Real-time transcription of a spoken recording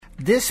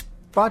This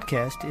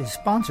podcast is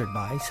sponsored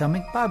by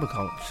Summit Bible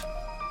College.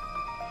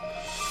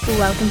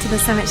 Welcome to the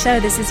Summit Show.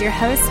 This is your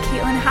host,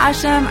 Caitlin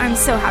Hashem. I'm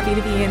so happy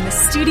to be in the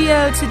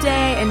studio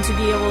today and to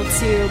be able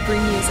to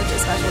bring you such a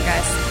special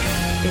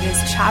guest. It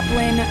is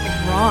Chaplain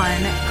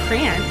Ron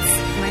Krantz.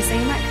 Am I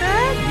saying that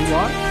correct? You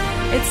are?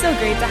 It's so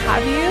great to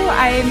have you.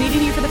 I am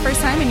meeting you for the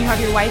first time, and you have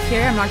your wife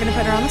here. I'm not going to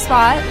put her on the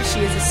spot. She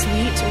is a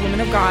sweet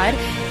woman of God.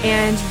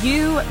 And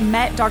you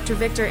met Dr.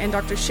 Victor and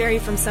Dr. Sherry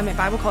from Summit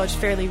Bible College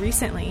fairly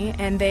recently,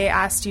 and they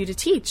asked you to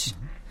teach.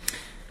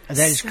 That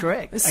is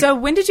correct. So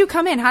when did you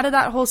come in? How did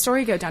that whole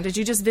story go down? Did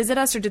you just visit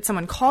us, or did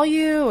someone call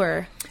you?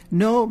 Or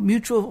no,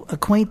 mutual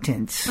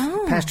acquaintance.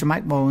 Oh. Pastor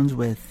Mike Mullins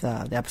with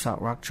the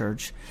Apostolic Rock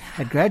Church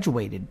had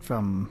graduated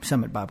from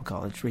Summit Bible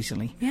College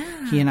recently.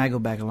 Yeah. He and I go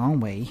back a long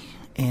way.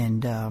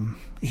 And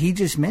he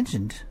just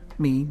mentioned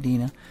me,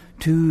 Dina,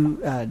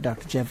 to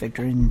Dr. Jeff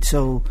Victor. And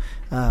so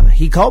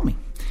he called me.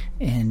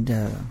 And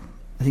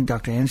I think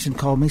Dr. Anderson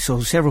called me.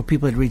 So several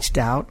people had reached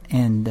out.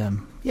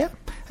 And,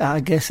 I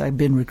guess I've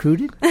been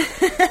recruited.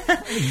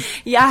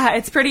 Yeah,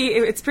 it's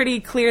pretty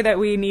clear that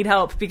we need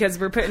help because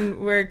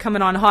we're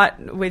coming on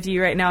hot with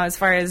you right now as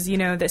far as,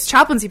 this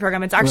chaplaincy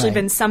program. It's actually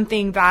been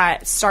something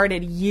that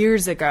started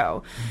years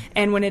ago.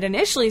 And when it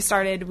initially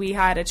started, we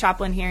had a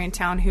chaplain here in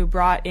town who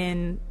brought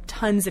in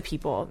tons of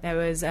people. It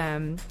was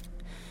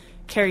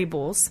Kerry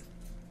Bowles.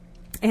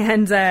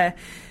 And I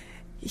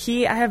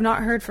have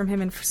not heard from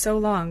him in so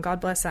long. God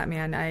bless that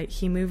man.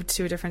 He moved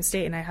to a different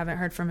state, and I haven't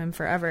heard from him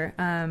forever.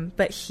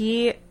 But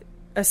he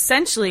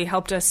essentially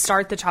helped us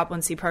start the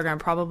chaplaincy program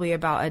probably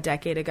about a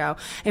decade ago.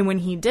 And when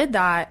he did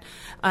that,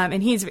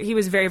 and he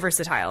was very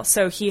versatile.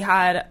 So he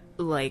had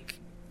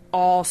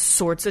all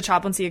sorts of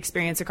chaplaincy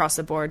experience across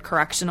the board.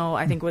 Correctional,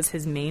 I think, was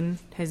his main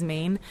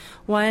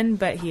one,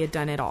 but he had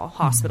done it all.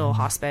 Hospital,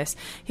 hospice.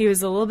 He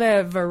was a little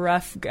bit of a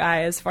rough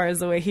guy as far as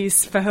the way he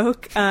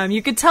spoke.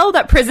 You could tell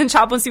that prison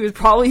chaplaincy was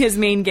probably his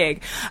main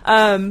gig.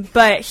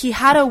 But he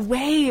had a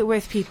way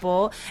with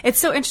people. It's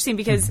so interesting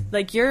because,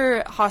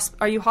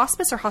 are you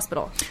hospice or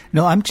hospital?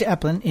 No, I'm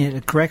chaplain in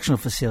a correctional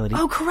facility.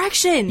 Oh,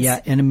 corrections. Yeah,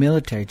 and a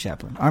military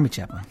chaplain, Army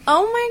chaplain.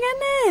 Oh,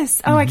 my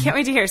goodness. Oh, I can't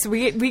wait to hear. So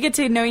we get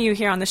to know you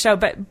here on the show,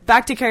 but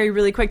back to Kerry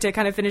really quick to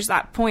kind of finish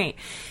that point.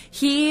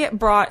 He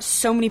brought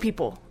so many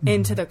people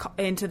into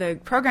the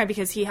program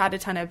because he had a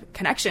ton of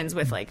connections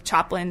with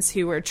chaplains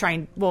who were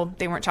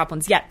they weren't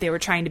chaplains yet. They were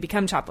trying to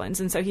become chaplains.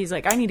 And so he's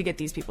like, I need to get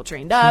these people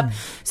trained up.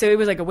 So it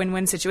was like a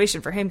win-win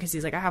situation for him because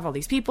he's like, I have all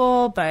these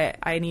people, but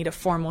I need a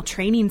formal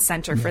training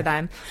center for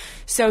them.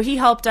 So he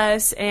helped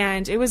us,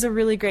 and it was a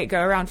really great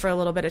go around for a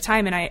little bit of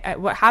time.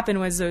 And what happened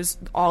was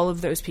all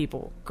of those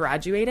people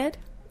graduated.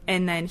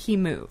 And then he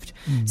moved.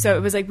 So it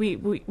was like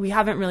we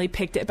haven't really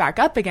picked it back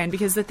up again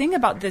because the thing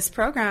about this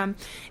program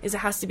is it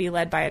has to be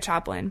led by a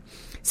chaplain.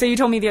 So you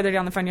told me the other day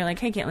on the phone, you're like,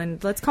 hey,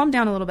 Caitlin, let's calm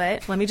down a little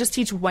bit. Let me just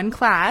teach one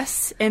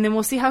class, and then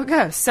we'll see how it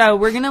goes. So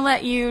we're going to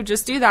let you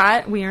just do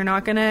that. We are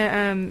not going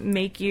to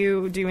make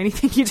you do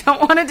anything you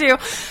don't want to do.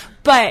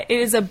 But it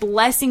is a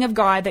blessing of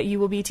God that you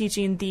will be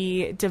teaching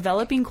the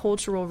Developing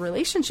Cultural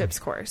Relationships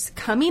course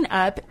coming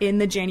up in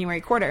the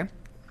January quarter.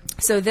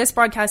 So this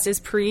broadcast is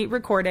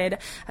pre-recorded.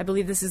 I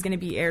believe this is going to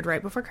be aired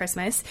right before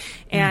Christmas.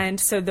 And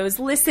so those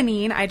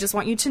listening, I just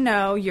want you to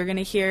know you're going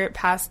to hear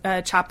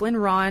Chaplain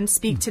Ron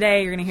speak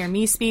today. You're going to hear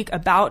me speak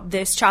about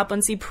this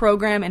chaplaincy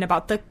program and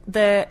about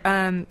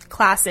the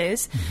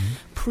classes.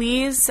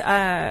 Please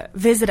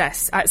visit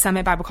us at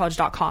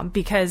summitbiblecollege.com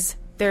because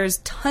there's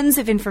tons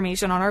of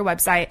information on our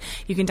website.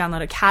 You can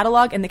download a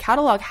catalog, and the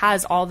catalog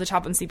has all the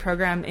chaplaincy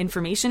program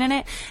information in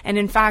it. And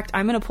in fact,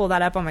 I'm going to pull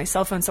that up on my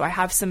cell phone so I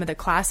have some of the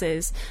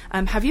classes.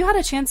 Have you had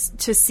a chance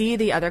to see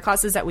the other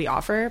classes that we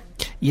offer?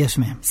 Yes,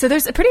 ma'am. So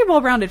there's a pretty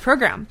well-rounded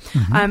program.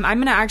 I'm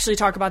going to actually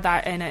talk about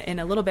that in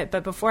a little bit.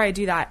 But before I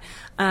do that,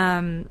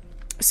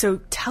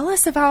 so tell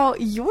us about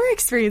your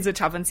experience with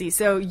chaplaincy.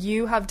 So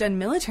you have done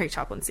military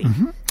chaplaincy.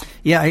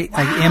 Yeah,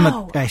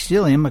 I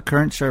still am a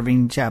current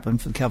serving chaplain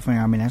for the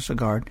California Army National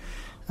Guard,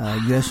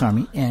 U.S.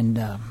 Army, and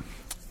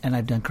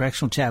I've done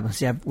correctional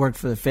chaplaincy. I've worked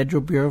for the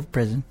Federal Bureau of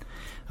Prison.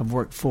 I've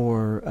worked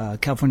for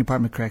California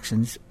Department of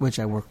Corrections, which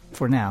I work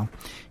for now,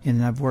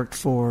 and I've worked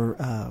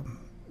for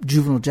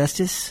juvenile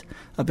justice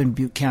up in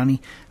Butte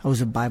County. I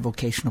was a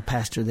bivocational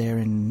pastor there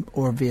in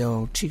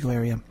Orville, Chico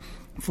area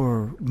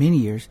for many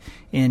years,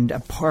 and a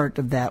part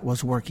of that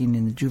was working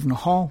in the juvenile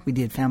hall. We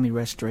did family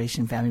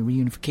restoration, family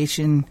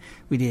reunification.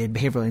 We did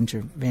behavioral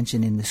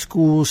intervention in the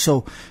schools.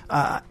 So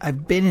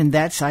I've been in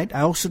that side.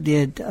 I also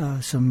did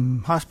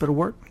some hospital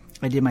work.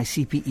 I did my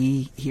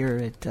CPE here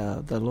at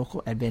the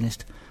local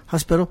Adventist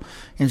hospital,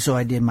 and so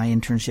I did my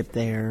internship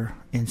there,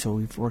 and so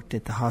we've worked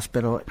at the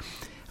hospital.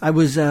 I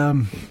was,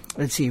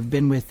 I've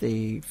been with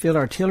the field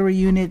artillery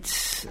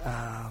units,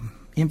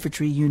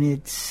 infantry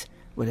units.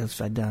 What else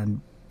have I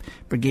done?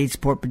 Brigade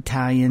support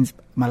battalions.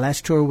 My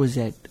last tour was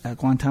at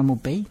Guantanamo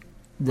Bay,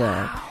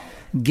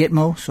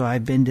 Gitmo. So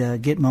I've been to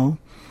Gitmo.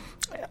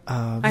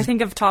 I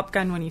think of Top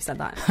Gun when you said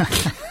that.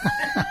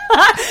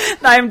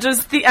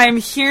 I'm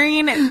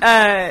hearing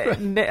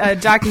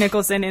Jack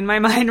Nicholson in my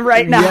mind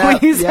right now when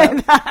you said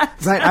that.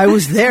 Right, I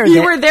was there.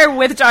 You were there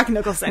with Jack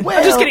Nicholson. Well,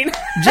 I'm just kidding.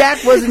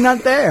 Jack was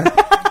not there.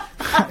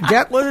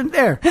 Jack wasn't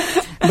there.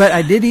 But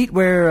I did eat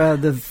where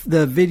the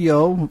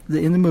video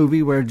in the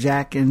movie where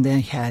Jack and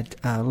they had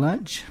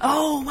lunch.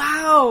 Oh,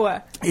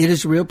 wow. It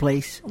is a real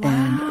place. Wow.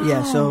 And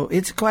yeah, so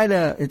it's quite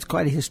a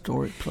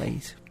historic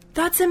place.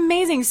 That's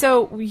amazing.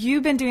 So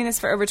you've been doing this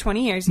for over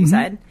 20 years, you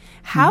said.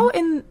 How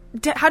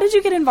did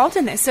you get involved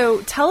in this?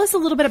 So tell us a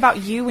little bit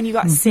about you when you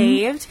got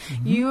saved.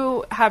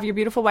 You have your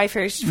beautiful wife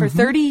here for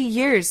 30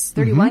 years,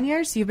 31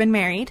 years. You've been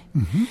married.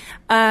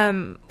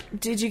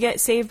 Did you get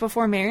saved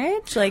before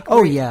marriage? Yeah.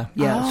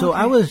 Oh, so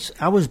okay.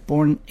 I was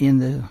born in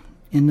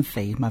the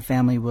faith. My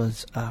family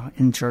was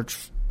in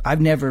church. I've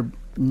never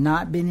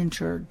not been in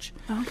church.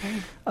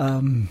 Okay.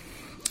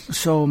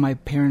 So my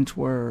parents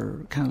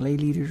were kind of lay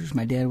leaders.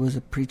 My dad was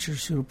a preacher,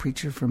 pseudo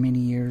preacher for many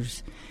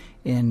years,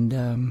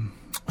 and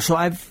so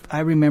I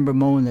remember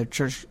mowing the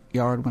church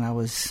yard when I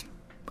was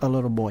a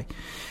little boy.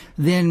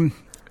 Then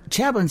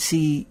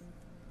chaplaincy,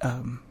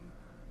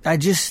 I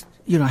just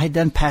I had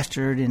done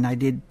pastorate and I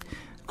did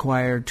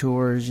choir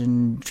tours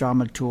and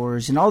drama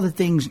tours and all the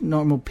things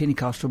normal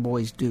Pentecostal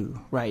boys do.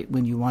 Right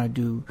when you want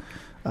to do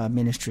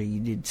ministry,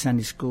 you did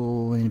Sunday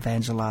school and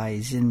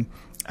evangelize, and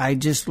I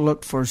just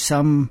looked for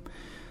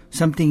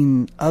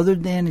something other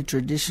than a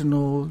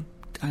traditional,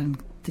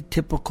 the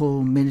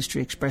typical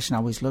ministry expression. I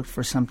always looked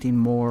for something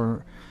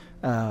more.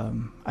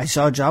 I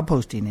saw a job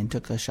posting and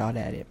took a shot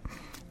at it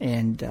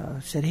and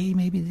said, hey,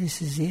 maybe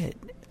this is it.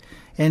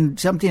 And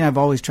something I've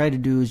always tried to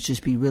do is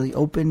just be really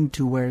open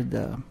to where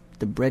the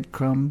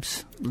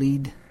breadcrumbs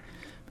lead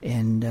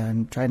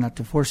and try not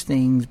to force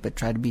things, but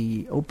try to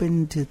be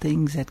open to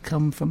things that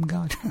come from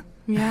God.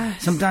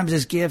 Yes. Sometimes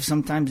as gifts,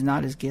 sometimes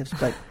not as gifts,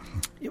 but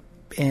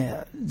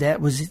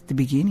that was at the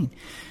beginning.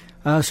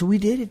 So we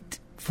did it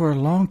for a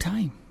long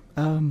time.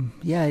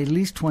 At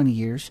least 20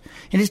 years.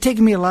 And it's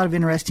taken me a lot of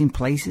interesting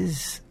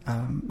places.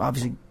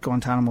 Obviously,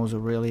 Guantanamo is a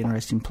really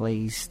interesting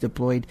place,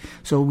 deployed.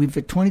 So we've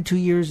had 22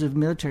 years of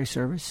military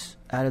service.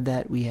 Out of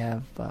that, we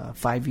have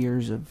 5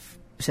 years of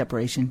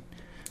separation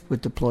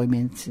with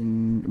deployments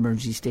and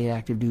emergency state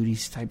active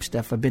duties type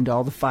stuff. I've been to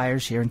all the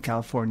fires here in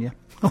California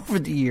over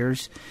the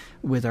years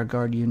with our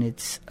Guard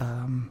units.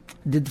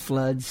 Did the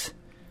floods.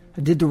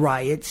 I did the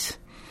riots.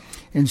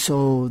 And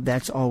so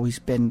that's always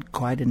been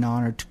quite an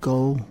honor to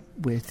go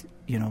with,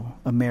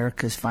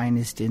 America's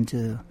finest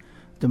into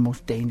the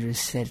most dangerous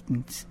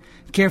settings.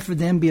 Care for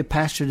them, be a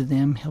pastor to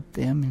them, help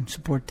them, and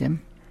support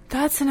them.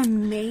 That's an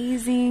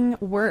amazing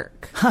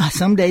work.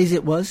 Some days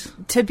it was.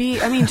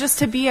 Just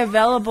to be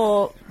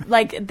available.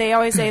 Like they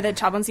always say that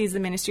chaplaincy is the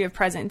ministry of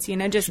presence,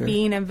 just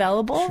being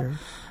available. Sure.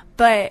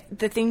 But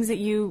the things that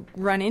you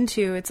run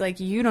into, it's like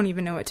you don't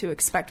even know what to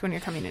expect when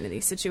you're coming into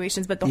these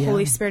situations. But the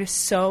Holy Spirit is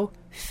so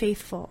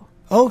faithful.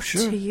 Oh,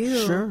 sure. To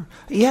you. Sure.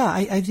 Yeah,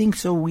 I think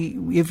so.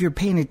 If you're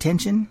paying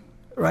attention,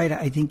 right,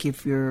 I think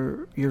if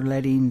you're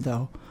letting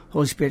the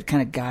Holy Spirit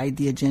kind of guide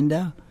the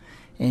agenda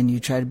and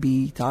you try to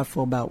be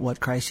thoughtful about what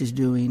Christ is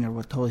doing or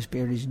what the Holy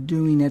Spirit is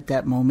doing at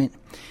that moment,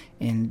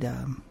 and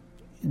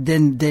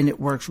then it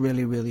works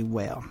really, really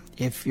well.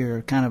 If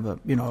you're kind of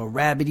a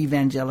rabid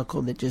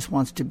evangelical that just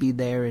wants to be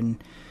there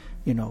and,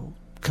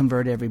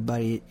 convert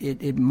everybody,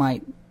 it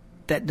might...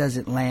 That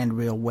doesn't land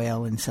real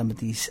well in some of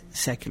these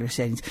secular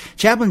settings.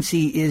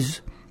 Chaplaincy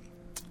is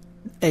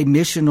a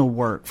missional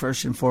work,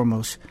 first and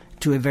foremost,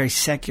 to a very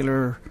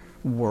secular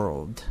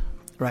world,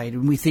 right?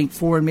 When we think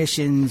foreign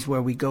missions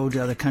where we go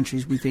to other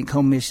countries, we think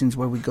home missions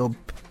where we go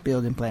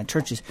build and plant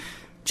churches.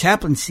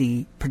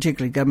 Chaplaincy,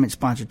 particularly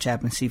government-sponsored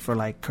chaplaincy for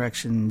like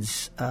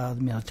corrections, the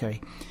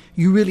military,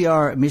 you really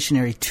are a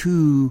missionary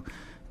to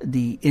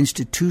the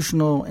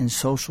institutional and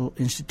social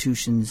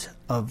institutions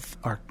of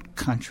our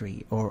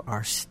country or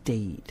our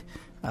state.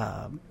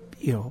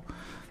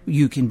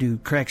 You can do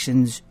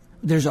corrections.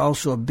 There's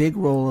also a big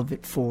role of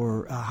it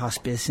for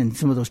hospice and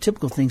some of those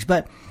typical things.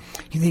 But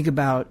you think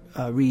about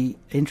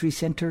re-entry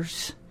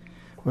centers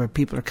where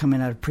people are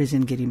coming out of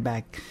prison, getting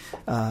back.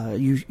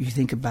 You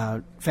think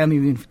about family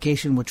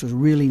reunification, which was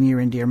really near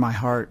and dear my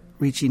heart,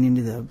 reaching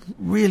into the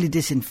really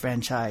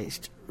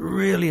disenfranchised,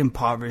 really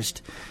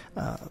impoverished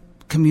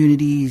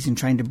communities and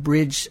trying to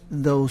bridge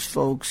those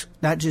folks,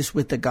 not just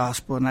with the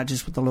gospel, not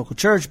just with the local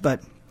church, but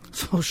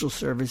social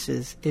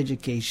services,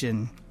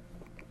 education,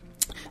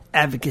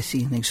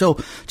 advocacy and things. So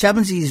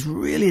chaplaincy is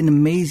really an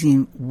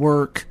amazing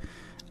work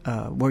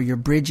where you're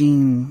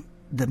bridging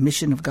the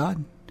mission of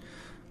God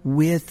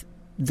with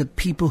the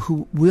people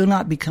who will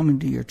not be coming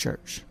to your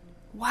church.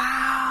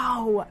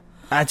 Wow.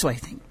 That's what I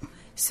think.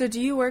 So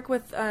do you work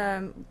with,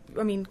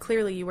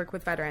 clearly you work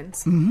with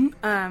veterans.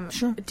 Mm-hmm.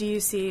 Sure. Do you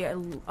see a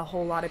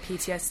whole lot of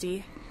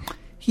PTSD?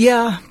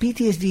 Yeah,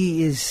 PTSD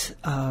is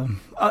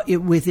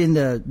within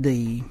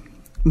the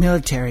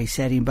military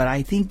setting, but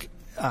I think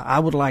I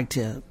would like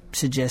to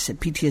suggest that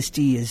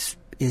PTSD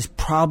is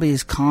probably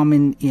as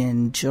common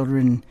in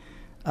children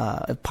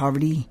of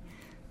poverty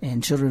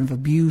and children of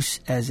abuse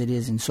as it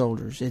is in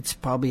soldiers. It's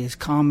probably as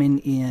common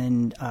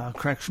in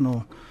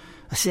correctional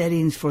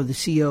settings for the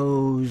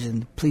COs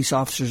and the police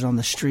officers on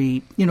the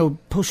street. You know,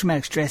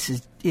 post-traumatic stress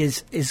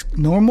is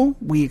normal.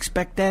 We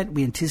expect that.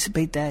 We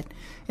anticipate that.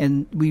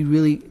 And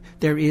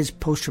there is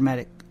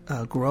post-traumatic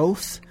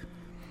growth,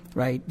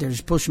 right?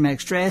 There's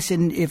post-traumatic stress,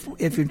 and if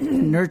you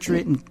nurture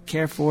it and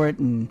care for it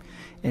and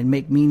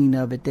make meaning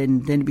of it,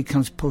 then it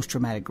becomes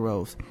post-traumatic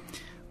growth.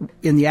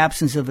 In the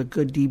absence of a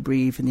good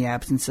debrief, in the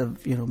absence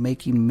of,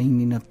 making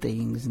meaning of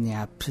things, in the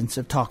absence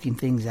of talking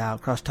things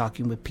out,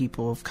 cross-talking with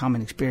people of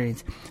common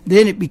experience,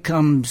 then it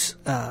becomes,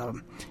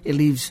 it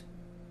leaves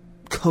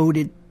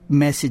coded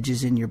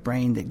messages in your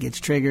brain that gets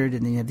triggered,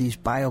 and then you have these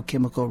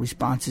biochemical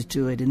responses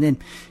to it. And then,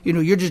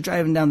 you're just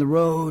driving down the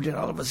road, and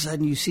all of a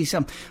sudden you see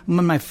something.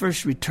 When my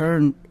first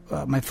return,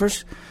 my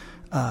first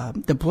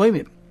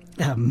deployment,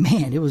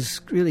 man, it was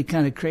really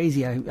kind of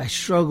crazy. I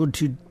struggled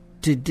to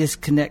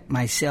disconnect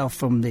myself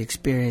from the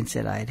experience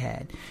that I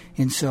had.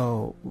 And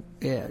so,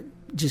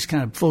 just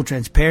kind of full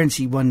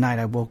transparency, one night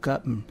I woke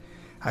up and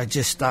I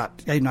just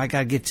thought, I got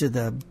to get to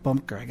the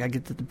bunker. I got to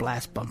get to the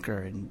blast bunker.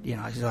 And,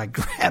 so I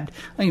grabbed,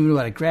 I don't even know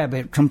what I grabbed. I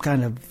had some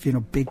kind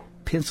of, big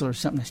pencil or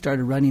something. I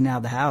started running out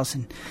of the house,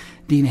 and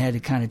Dean had to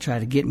kind of try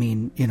to get me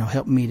and,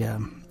 help me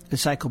to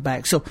cycle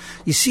back. So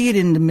you see it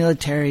in the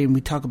military, and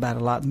we talk about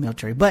it a lot in the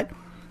military. But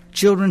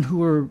children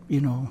who are,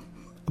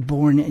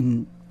 born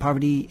in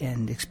poverty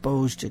and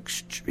exposed to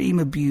extreme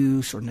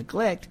abuse or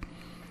neglect,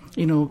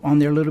 on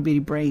their little bitty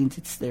brains,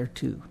 it's there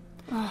too.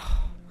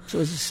 Oh. So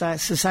as a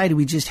society,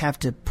 we just have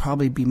to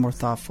probably be more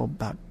thoughtful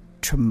about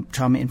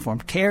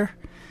trauma-informed care,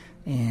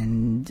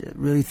 and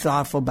really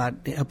thoughtful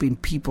about helping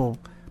people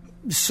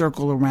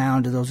circle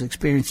around to those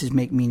experiences,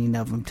 make meaning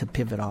of them, to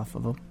pivot off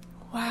of them.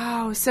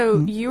 Wow. So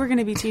you were going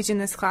to be teaching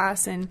this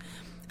class, and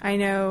I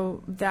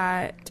know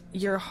that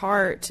your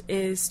heart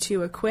is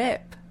to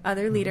equip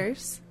other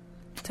leaders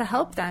to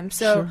help them.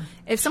 So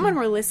if someone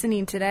were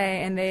listening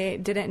today and they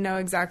didn't know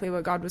exactly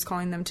what God was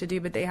calling them to do,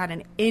 but they had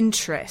an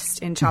interest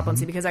in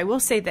chaplaincy, because I will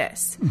say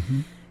this,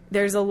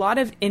 there's a lot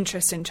of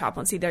interest in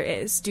chaplaincy. There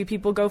is. Do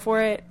people go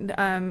for it?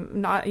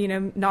 Not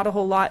a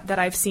whole lot that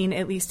I've seen,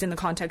 at least in the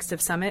context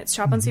of Summit's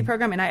chaplaincy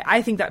program. And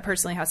I think that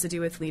personally has to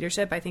do with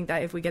leadership. I think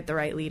that if we get the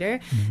right leader,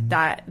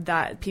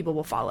 that people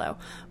will follow.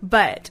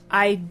 But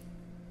I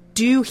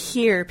do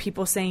hear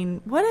people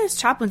saying, what is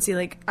chaplaincy?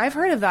 Like, I've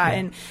heard of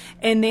that,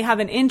 and they have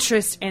an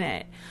interest in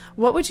it.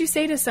 What would you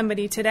say to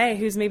somebody today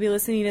who's maybe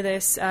listening to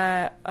this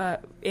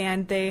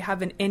and they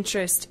have an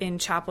interest in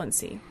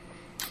chaplaincy?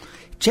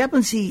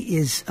 Chaplaincy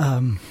is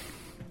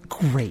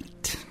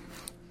great.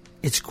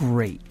 It's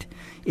great.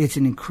 It's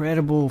an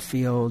incredible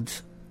field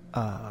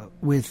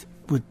with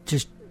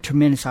just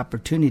tremendous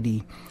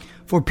opportunity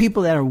for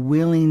people that are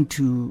willing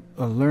to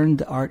learn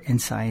the art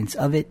and science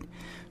of it,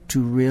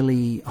 to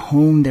really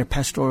hone their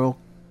pastoral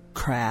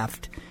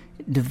craft,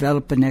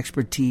 develop an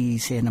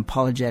expertise, an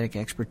apologetic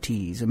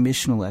expertise, a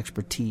missional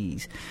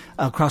expertise,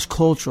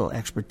 cross-cultural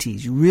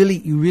expertise. You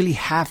really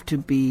have to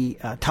be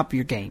top of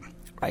your game,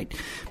 right?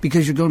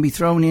 Because you're going to be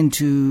thrown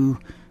into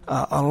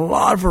a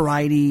lot of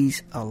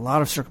varieties, a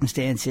lot of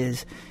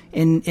circumstances,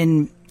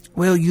 and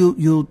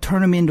you'll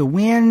turn them into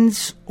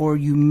wins, or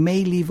you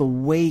may leave a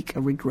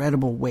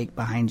regrettable wake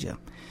behind you.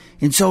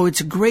 And so it's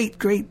a great,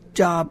 great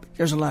job.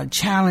 There's a lot of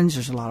challenge.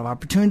 There's a lot of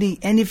opportunity.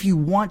 And if you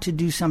want to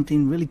do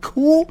something really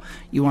cool,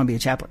 you want to be a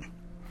chaplain,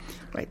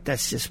 right?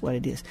 That's just what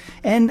it is.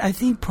 And I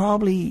think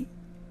probably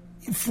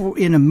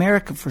in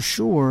America, for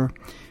sure,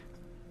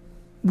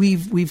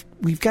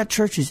 we've got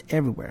churches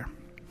everywhere.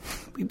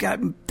 We've got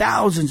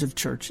thousands of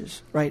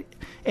churches, right?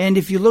 And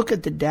if you look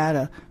at the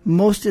data,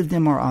 most of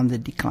them are on the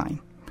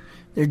decline.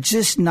 They're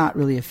just not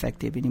really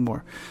effective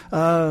anymore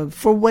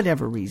for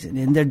whatever reason.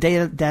 And their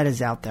data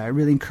is out there. I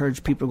really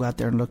encourage people to go out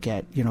there and look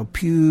at,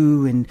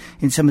 Pew and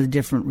some of the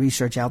different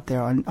research out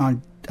there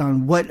on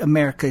what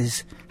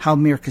how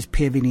America's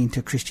pivoting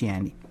to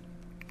Christianity.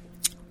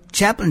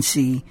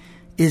 Chaplaincy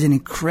is an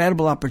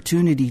incredible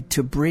opportunity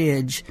to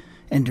bridge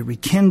and to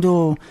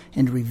rekindle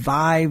and to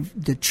revive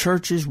the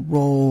church's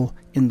role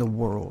in the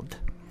world.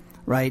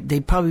 Right? They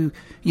probably,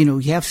 you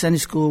have Sunday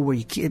school where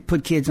you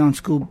put kids on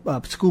school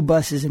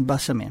buses and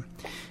bus them in.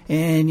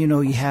 And,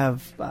 you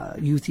have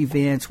youth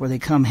events where they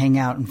come hang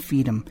out and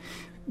feed them.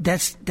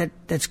 That's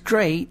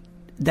great.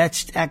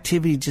 That's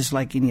activity just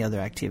like any other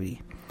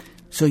activity.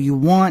 So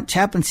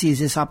chaplaincy is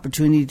this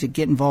opportunity to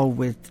get involved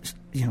with,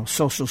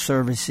 social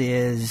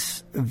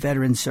services,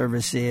 veteran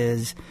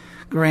services,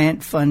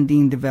 grant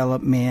funding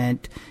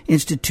development,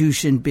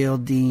 institution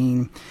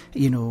building,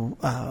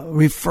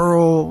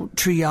 referral,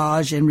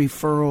 triage and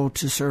referral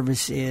to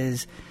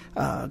services,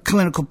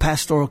 clinical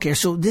pastoral care.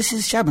 So this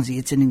is chaplaincy.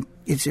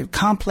 It's a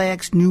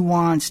complex,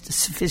 nuanced,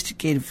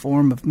 sophisticated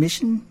form of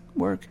mission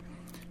work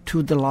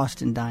to the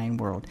lost and dying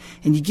world.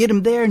 And you get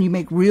them there and you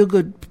make real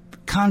good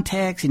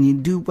contacts and you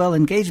do well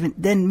engagement,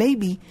 then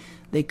maybe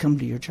they come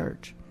to your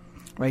church.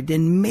 right,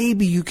 then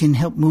maybe you can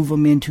help move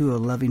them into a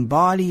loving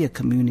body, a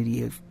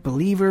community of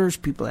believers,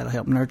 people that'll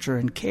help nurture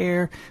and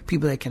care,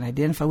 people that can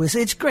identify with. So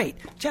it's great.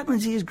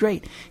 Chaplaincy is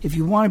great. If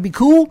you want to be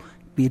cool,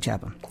 be a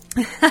chaplain.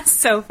 That's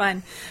so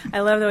fun. I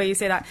love the way you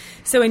say that.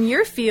 So in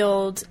your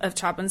field of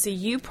chaplaincy,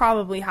 you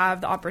probably have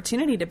the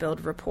opportunity to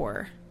build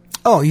rapport.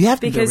 Oh, you have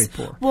to build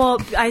rapport. Well,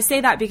 I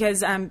say that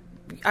because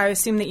I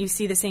assume that you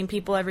see the same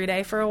people every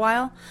day for a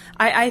while.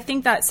 I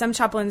think that some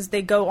chaplains,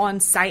 they go on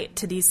site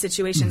to these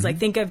situations, Mm-hmm. like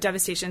think of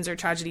devastations or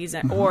tragedies,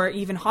 Mm-hmm. or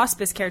even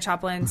hospice care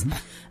chaplains.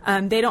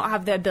 Mm-hmm. They don't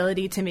have the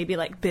ability to maybe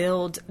like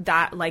build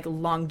that like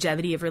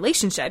longevity of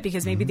relationship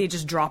because maybe they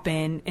just drop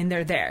in and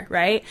they're there,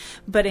 right?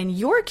 But in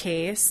your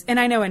case, and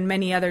I know in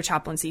many other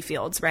chaplaincy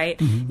fields,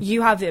 right,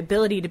 you have the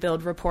ability to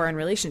build rapport and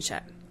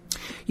relationship.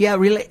 Yeah,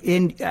 really,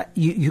 and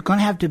you're going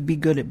to have to be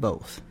good at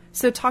both.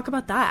 So talk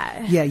about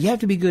that. Yeah, you have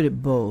to be good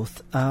at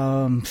both.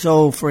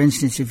 So, for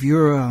instance, if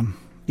you're,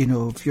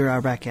 if you're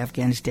Iraq,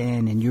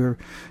 Afghanistan, and you're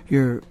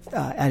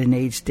at an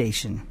aid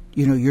station,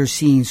 you're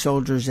seeing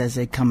soldiers as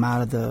they come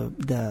out of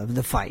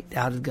the fight,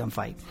 out of the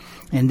gunfight,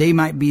 and they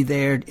might be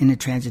there in a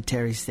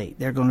transitory state.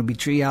 They're going to be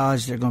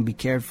triaged. They're going to be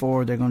cared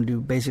for. They're going to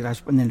do basic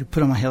life, and then you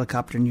put them on a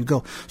helicopter and you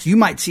go. So you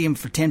might see them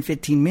for 10,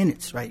 15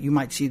 minutes, right? You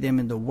might see them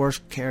in the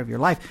worst care of your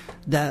life.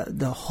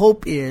 The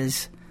hope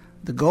is.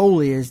 The goal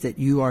is that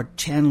you are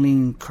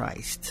channeling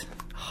Christ,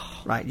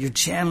 right? You're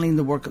channeling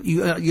the work.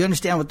 You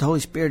understand what the Holy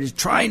Spirit is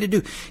trying to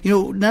do.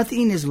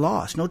 Nothing is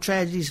lost. No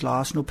tragedy is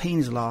lost. No pain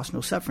is lost. No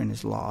suffering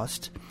is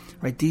lost,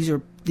 right? These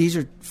are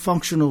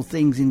functional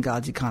things in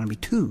God's economy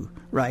too,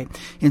 right?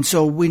 And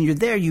so when you're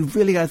there, you've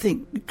really got to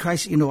think,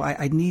 Christ,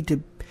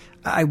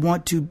 I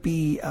want to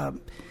be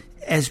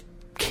as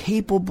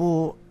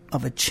capable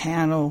of a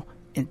channel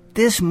at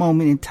this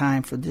moment in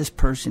time for this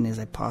person as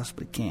I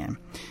possibly can,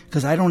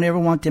 because I don't ever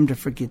want them to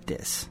forget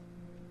this,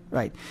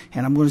 right?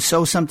 And I'm going to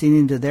sow something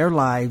into their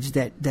lives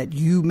that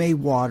you may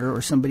water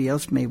or somebody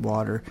else may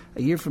water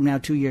a year from now,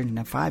 2 years from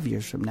now, 5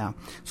 years from now.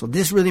 So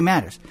this really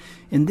matters.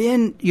 And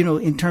then,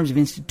 in terms of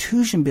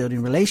institution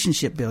building,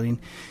 relationship building,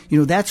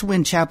 that's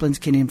when chaplains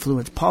can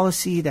influence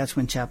policy. That's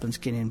when chaplains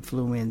can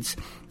influence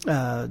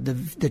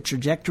the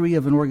trajectory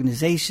of an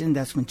organization.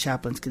 That's when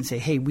chaplains can say,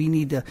 hey, we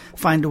need to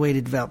find a way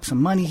to develop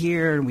some money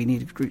here. We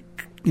need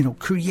to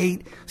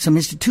create some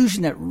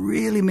institution that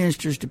really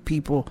ministers to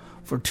people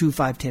for 2,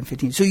 5, 10,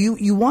 15. So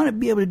you want to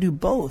be able to do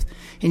both,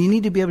 and you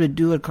need to be able to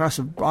do it across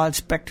a broad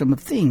spectrum of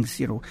things.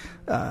 You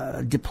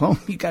got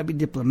to be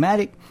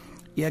diplomatic.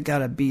 You got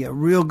to be a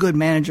real good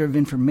manager of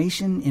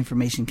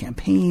information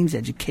campaigns,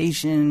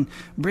 education,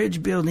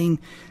 bridge building.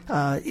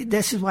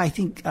 This is why I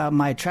think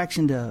my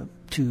attraction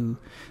to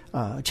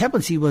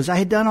chaplaincy was I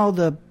had done all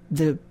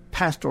the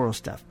pastoral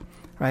stuff,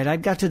 right? I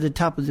got to the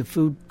top of the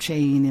food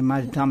chain in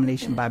my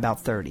denomination by about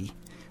 30,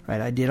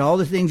 right? I did all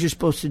the things you're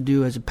supposed to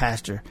do as a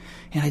pastor.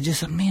 And I just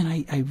said,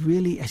 man,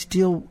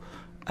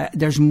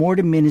 there's more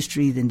to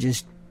ministry than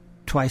just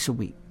twice a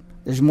week.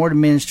 There's more to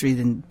ministry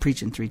than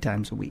preaching 3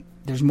 times a week.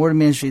 There's more to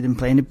ministry than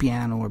playing the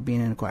piano or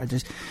being in a choir.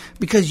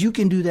 Because you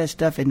can do that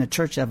stuff in a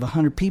church of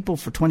 100 people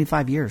for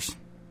 25 years,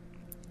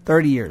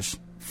 30 years,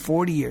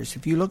 40 years.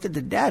 If you look at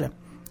the data,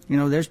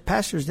 there's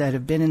pastors that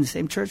have been in the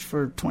same church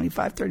for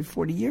 25, 30,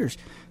 40 years,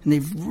 and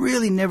they've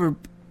really never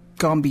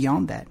gone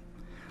beyond that.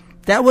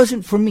 That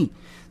wasn't for me.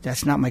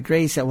 That's not my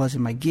grace. That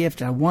wasn't my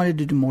gift. I wanted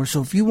to do more.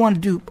 So if you want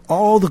to do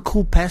all the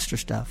cool pastor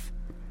stuff,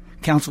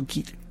 counsel,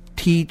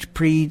 teach,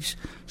 preach,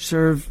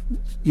 serve,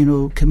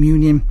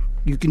 communion,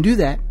 you can do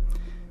that.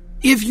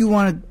 If you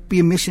want to be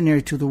a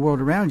missionary to the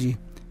world around you,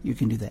 you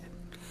can do that.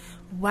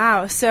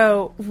 Wow.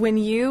 So when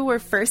you were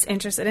first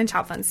interested in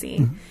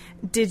chaplaincy,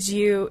 did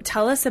you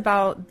tell us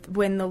about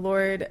when the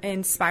Lord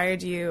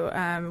inspired you,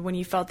 when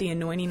you felt the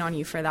anointing on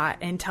you for that?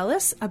 And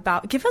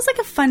give us like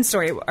a fun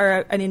story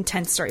or an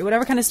intense story,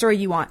 whatever kind of story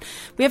you want.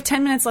 We have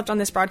 10 minutes left on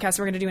this broadcast.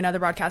 We're going to do another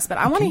broadcast, but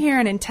I want to hear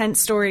an intense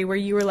story where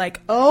you were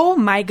like, oh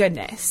my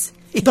goodness.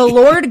 The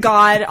Lord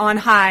God on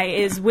high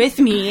is with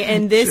me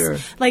in this, sure.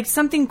 Like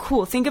something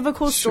cool. Think of a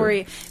cool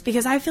story,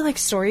 because I feel like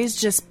stories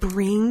just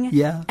bring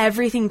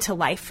everything to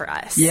life for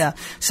us. Yeah.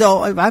 So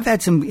I've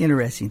had some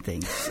interesting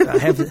things.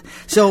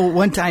 So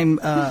one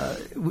time I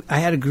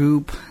had a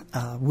group,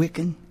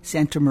 Wiccan,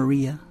 Santa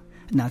Maria,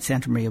 but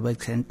Santa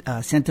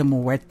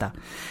Muerta.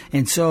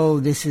 And so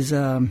this is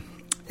a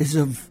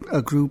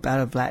group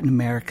out of Latin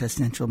America,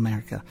 Central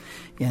America,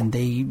 and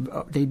they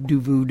do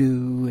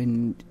voodoo,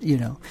 and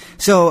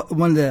So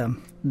one of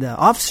the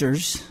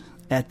officers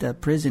at the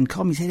prison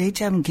called me and said, "Hey,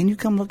 Chaplain, can you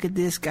come look at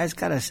this? Guy's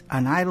got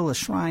an idol, a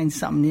shrine,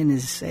 something in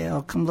his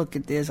cell. Come look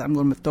at this. I'm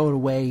going to throw it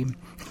away."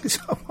 So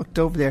I walked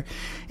over there.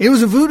 It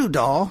was a voodoo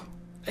doll,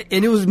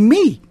 and it was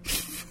me.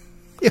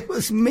 It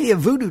was me, a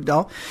voodoo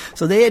doll.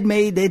 So they'd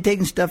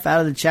taken stuff out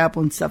of the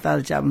chaplain, so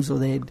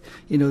they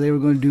were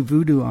going to do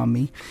voodoo on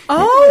me.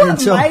 Oh,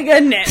 so, my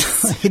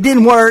goodness. It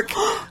didn't work.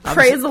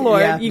 Praise the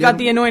Lord. Yeah, you got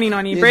the anointing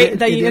on you.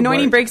 The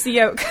anointing breaks the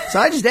yoke. So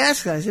I just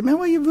asked her, I said, man,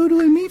 what are you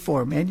voodooing me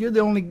for, man?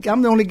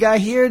 I'm the only guy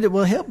here that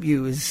will help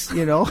you,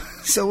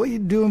 so what are you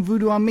doing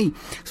voodoo on me?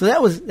 So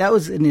that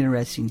was an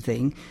interesting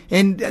thing.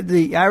 And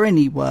the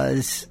irony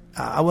was,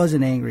 I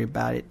wasn't angry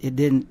about it. It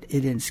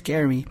didn't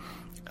scare me.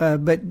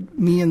 But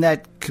me and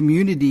that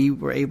community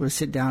were able to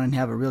sit down and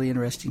have a really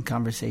interesting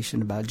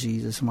conversation about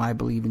Jesus and why I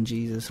believe in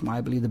Jesus and why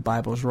I believe the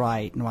Bible's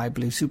right and why I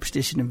believe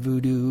superstition and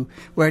voodoo,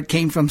 where it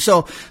came from.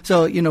 So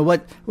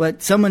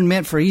what someone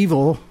meant for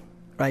evil,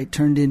 right,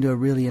 turned into a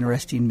really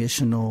interesting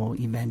missional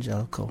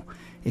evangelical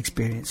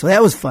experience. So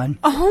that was fun.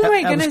 Oh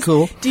my goodness. That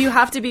was cool. Do you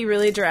have to be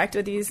really direct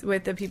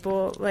with the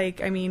people?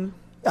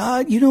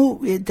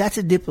 That's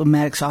a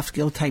diplomatic soft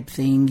skill type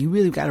thing. You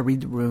really got to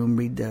read the room,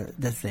 read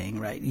the thing,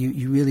 right?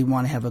 You really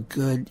want to have a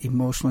good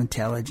emotional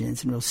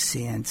intelligence and real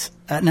sense,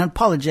 an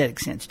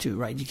apologetic sense too,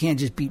 right? You can't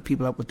just beat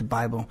people up with the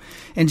Bible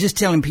and just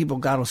telling people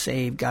God will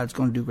save, God's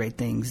going to do great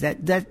things.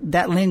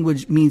 That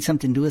language means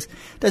something to us.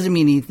 Doesn't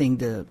mean anything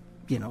to,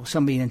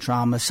 somebody in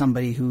trauma,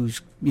 somebody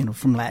who's,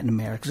 from Latin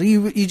America. So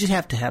you just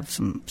have to have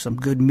some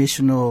good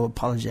missional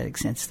apologetic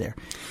sense there.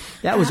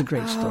 That was a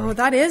great story. Oh,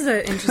 that is an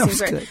interesting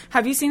story. Good.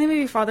 Have you seen the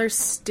movie Father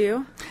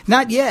Stew?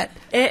 Not yet.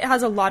 It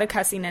has a lot of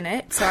cussing in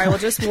it, so I will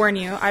just warn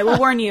you. I will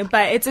warn you,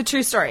 but it's a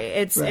true story.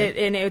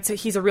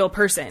 He's a real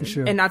person,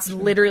 sure. And that's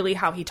literally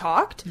how he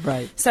talked.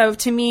 Right. So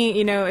to me,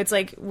 it's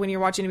like when you're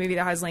watching a movie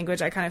that has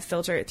language, I kind of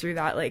filter it through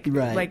that,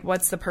 like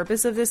what's the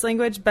purpose of this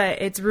language?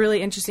 But it's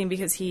really interesting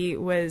because he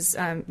was,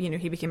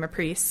 he became a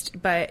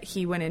priest, but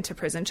he went into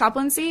prison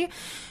chaplaincy,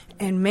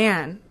 and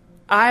man,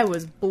 I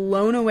was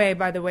blown away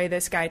by the way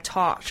this guy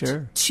talked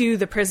to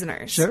the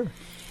prisoners. Sure.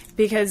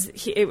 Because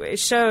it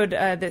showed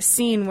this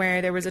scene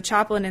where there was a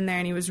chaplain in there,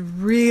 and he was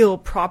real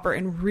proper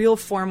and real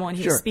formal, and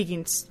he was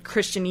speaking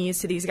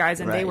Christianese to these guys,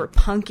 and they were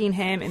punking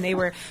him, and they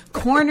were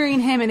cornering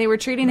him, and they were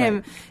treating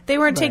him. They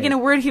weren't taking a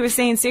word he was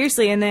saying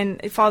seriously. And then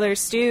Father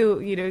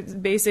Stu,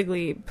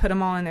 basically put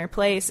them all in their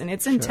place, and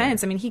it's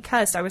intense. I mean, he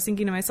cussed. I was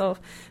thinking to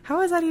myself,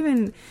 how is that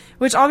even?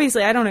 Which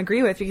obviously I don't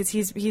agree with, because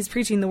he's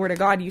preaching the word of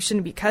God. You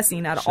shouldn't be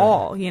cussing at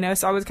all,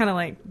 So I was kind of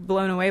like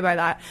blown away by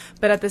that.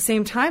 But at the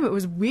same time, it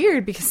was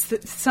weird because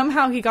somehow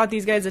he got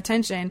these guys'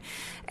 attention,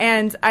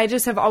 and I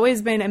just have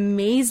always been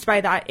amazed by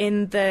that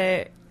in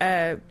the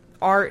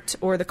art,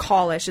 or the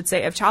call, I should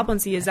say, of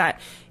chaplaincy, is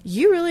that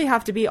you really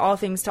have to be all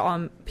things to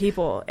all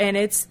people, and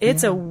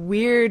it's a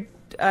weird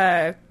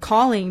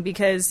calling,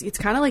 because it's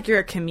kind of like you're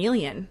a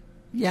chameleon.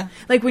 Yeah,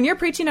 like when you're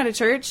preaching at a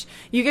church,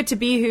 you get to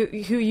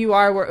be who you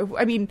are.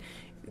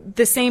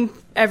 The same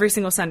every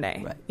single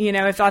Sunday. Right.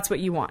 If that's what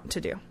you want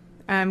to do.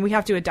 We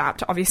have to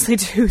adapt, obviously,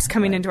 to who's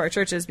coming into our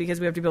churches, because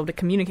we have to be able to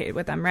communicate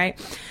with them, right?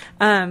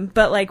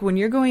 But like when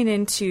you're going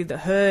into the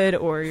hood,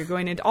 or you're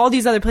going into all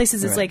these other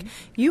places, it's like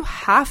you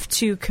have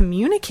to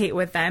communicate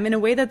with them in a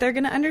way that they're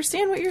going to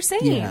understand what you're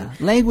saying. Yeah,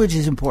 language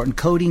is important.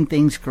 Coding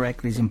things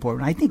correctly is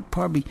important. I think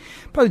probably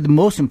the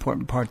most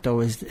important part, though,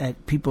 is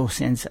that people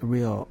sense a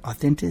real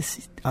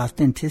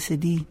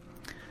authenticity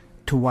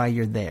to why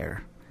you're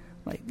there.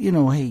 Like,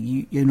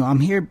 hey, I'm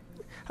here.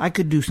 I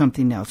could do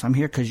something else. I'm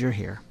here because you're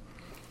here.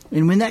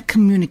 And when that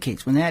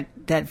communicates, when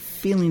that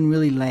feeling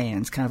really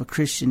lands, kind of a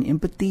Christian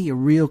empathy, a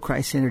real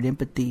Christ-centered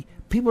empathy,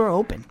 people are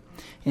open.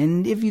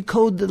 And if you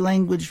code the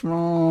language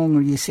wrong,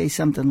 or you say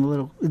something a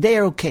little,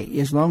 they're okay,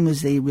 as long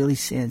as they really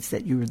sense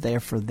that you're there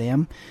for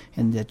them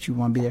and that you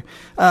want to be there.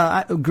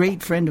 A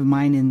great friend of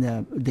mine in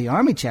the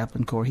Army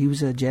Chaplain Corps, he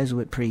was a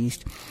Jesuit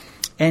priest,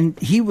 and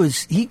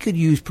he could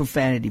use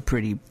profanity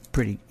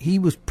he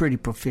was pretty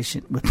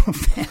proficient with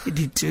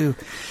profanity too.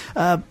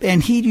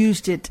 And he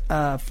used it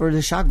for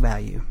the shock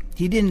value.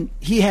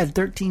 He had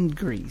 13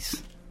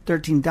 degrees,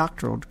 13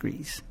 doctoral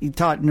degrees. He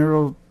taught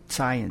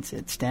neuroscience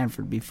at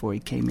Stanford before he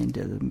came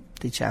into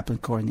the chaplain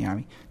corps in the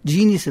Army.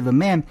 Genius of a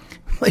man,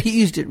 but he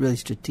used it really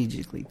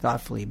strategically,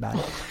 thoughtfully about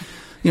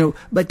it.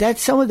 But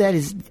some of that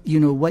is,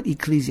 what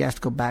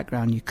ecclesiastical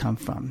background you come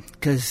from.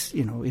 Because,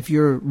 if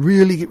you're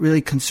really,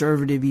 really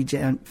conservative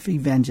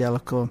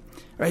evangelical,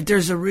 right,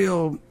 there's a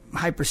real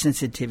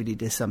hypersensitivity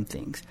to some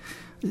things.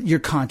 Your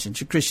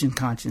conscience, your Christian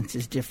conscience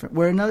is different.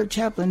 Where another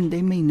chaplain,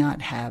 they may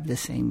not have the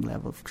same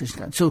level of Christian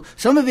conscience. So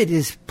some of it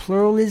is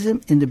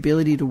pluralism and the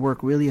ability to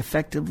work really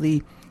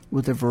effectively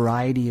with a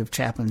variety of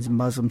chaplains,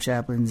 Muslim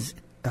chaplains,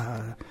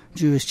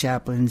 Jewish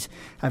chaplains.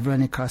 I've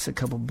run across a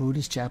couple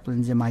Buddhist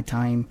chaplains in my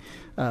time,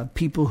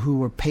 people who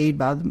were paid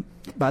by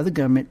the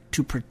government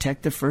to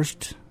protect the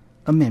First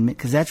Amendment,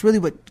 because that's really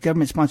what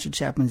government-sponsored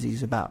chaplaincy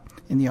is about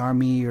in the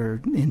Army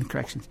or in the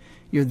corrections.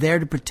 You're there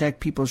to protect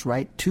people's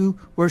right to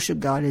worship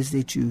God as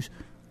they choose,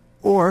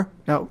 or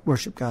not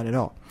worship God at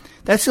all.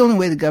 That's the only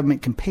way the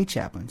government can pay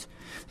chaplains.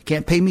 They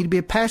can't pay me to be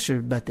a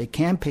pastor, but they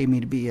can pay me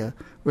to be a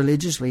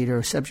religious leader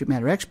or subject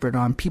matter expert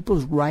on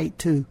people's right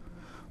to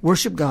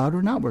worship God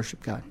or not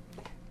worship God.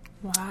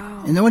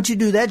 Wow. And then once you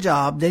do that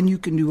job, then you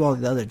can do all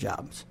the other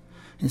jobs.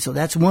 And so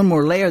that's one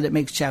more layer that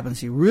makes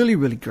chaplaincy really,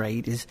 really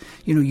great is,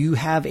 you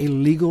have a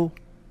legal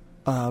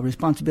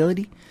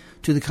responsibility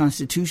to the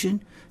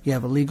Constitution. You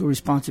have a legal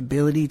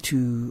responsibility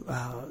to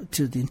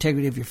the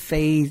integrity of your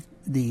faith,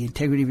 the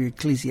integrity of your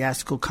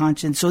ecclesiastical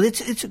conscience. So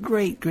it's a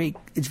great,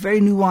 it's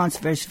very nuanced,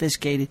 very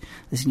sophisticated.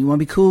 Listen, you want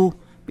to be cool?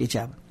 Be a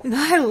chaplain.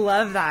 I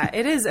love that.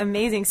 It is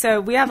amazing.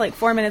 So we have like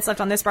 4 minutes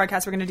left on this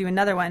broadcast. We're going to do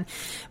another one.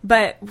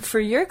 But for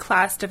your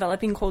class,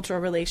 Developing Cultural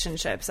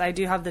Relationships, I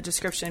do have the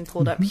description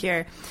pulled up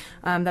here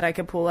that I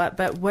could pull up.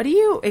 But what do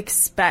you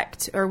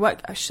expect, or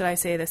what should I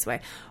say this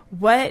way?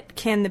 What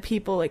can the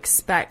people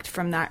expect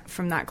from that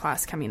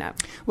class coming up?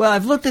 Well,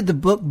 I've looked at the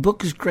book.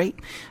 Book is great.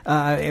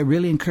 I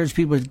really encourage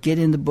people to get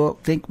in the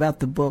book, think about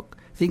the book,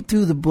 think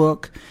through the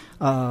book.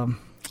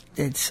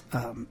 It's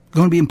going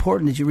to be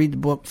important that you read the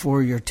book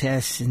for your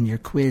tests and your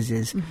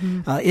quizzes.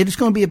 It is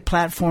going to be a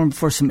platform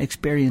for some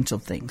experiential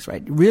things,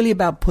 right? Really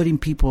about putting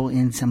people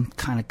in some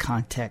kind of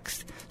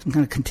context, some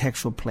kind of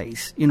contextual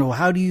place.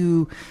 How do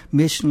you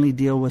missionally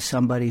deal with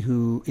somebody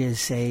who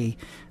is, say,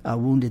 a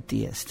wounded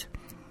theist?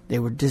 They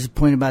were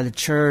disappointed by the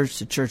church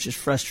has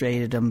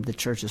frustrated them, the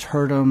church has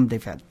hurt them,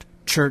 they've had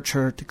church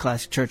hurt, the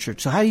classic church hurt.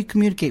 So how do you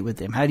communicate with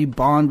them? How do you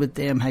bond with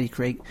them? How do you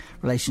create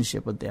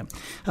relationship with them?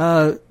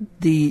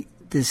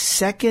 The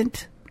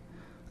second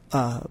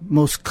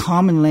most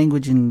common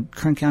language in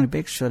Kern County,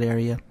 Bakersfield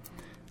area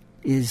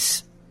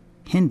is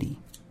Hindi.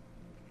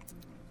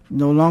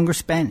 No longer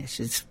Spanish.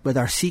 It's with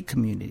our Sikh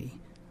community.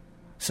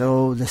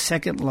 So the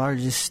second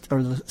largest,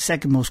 or the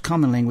second most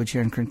common language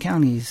here in Kern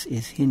County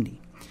is Hindi.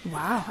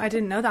 Wow, I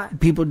didn't know that.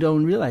 People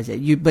don't realize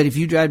that. But if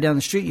you drive down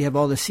the street, you have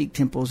all the Sikh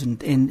temples,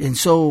 and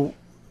so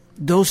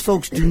those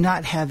folks do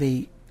not have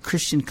a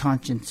Christian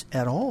conscience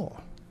at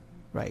all,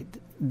 right?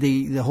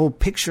 The whole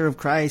picture of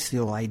Christ, the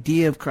whole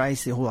idea of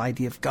Christ, the whole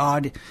idea of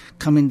God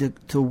coming to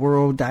the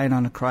world, dying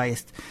on a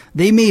Christ,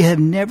 they may have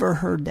never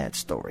heard that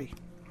story.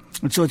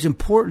 And so it's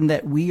important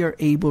that we are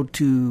able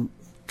to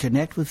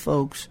connect with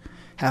folks,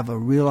 have a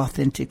real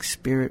authentic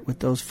spirit with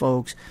those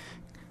folks,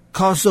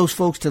 cause those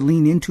folks to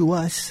lean into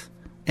us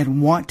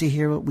and want to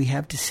hear what we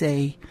have to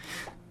say,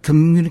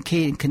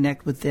 communicate and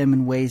connect with them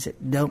in ways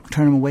that don't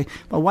turn them away.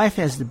 My wife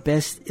has the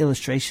best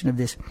illustration of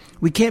this.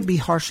 We can't be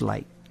harsh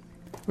light.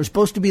 We're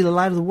supposed to be the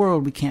light of the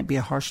world. We can't be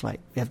a harsh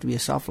light. We have to be a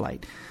soft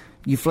light.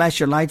 You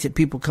flash your lights at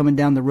people coming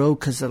down the road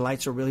because the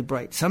lights are really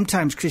bright.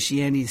 Sometimes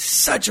Christianity is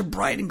such a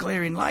bright and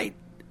glaring light,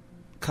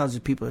 it causes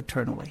people to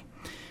turn away.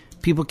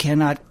 People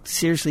cannot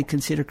seriously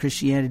consider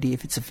Christianity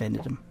if it's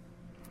offended them.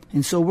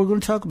 And so we're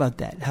going to talk about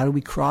that. How do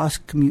we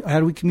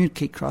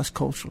communicate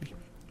cross-culturally?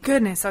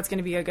 Goodness, that's going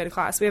to be a good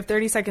class. We have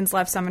 30 seconds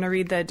left, so I'm going to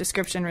read the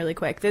description really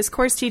quick. This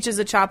course teaches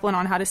a chaplain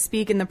on how to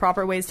speak in the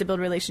proper ways to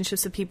build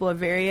relationships with people of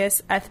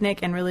various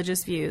ethnic and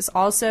religious views.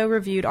 Also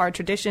reviewed are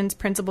traditions,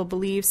 principal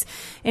beliefs,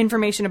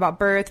 information about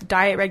birth,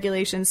 diet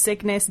regulations,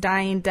 sickness,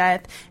 dying,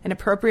 death, and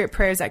appropriate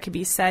prayers that could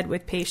be said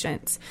with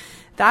patience.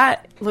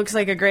 That looks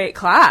like a great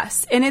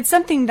class. And it's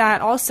something that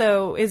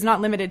also is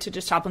not limited to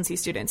just chaplaincy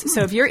students.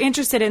 So if you're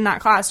interested in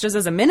that class just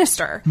as a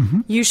minister,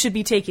 you should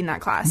be taking that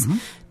class.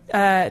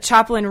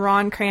 Chaplain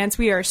Ron Krantz,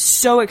 we are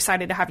so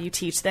excited to have you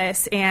teach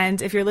this.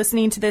 And if you're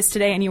listening to this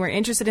today and you are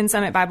interested in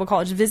Summit Bible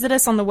College, visit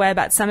us on the web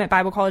at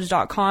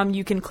summitbiblecollege.com.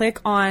 You can click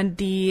on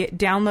the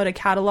download a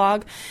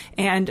catalog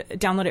and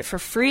download it for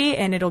free,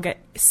 and it'll get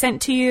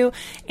sent to you.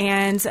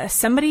 And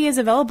somebody is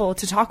available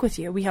to talk with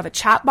you. We have a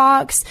chat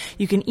box.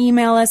 You can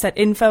email us at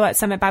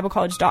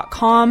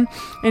info@summitbiblecollege.com.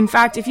 In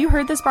fact, if you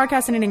heard this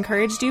broadcast and it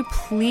encouraged you,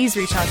 please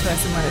reach out to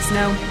us and let us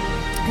know.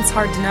 It's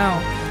hard to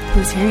know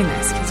who's hearing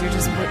this because you're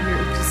just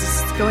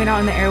going out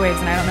in the airwaves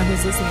and I don't know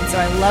who's listening. So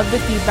I love the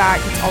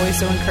feedback. It's always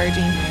so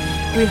encouraging.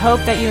 We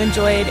hope that you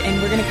enjoyed, and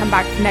we're going to come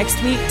back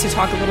next week to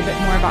talk a little bit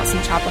more about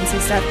some chaplaincy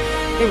stuff.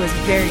 It was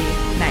very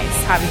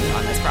nice having you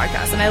on this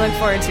broadcast, and I look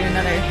forward to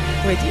another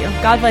with you.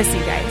 God bless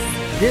you guys.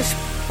 This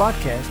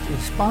podcast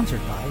is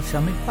sponsored by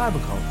Summit Bible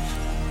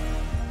College.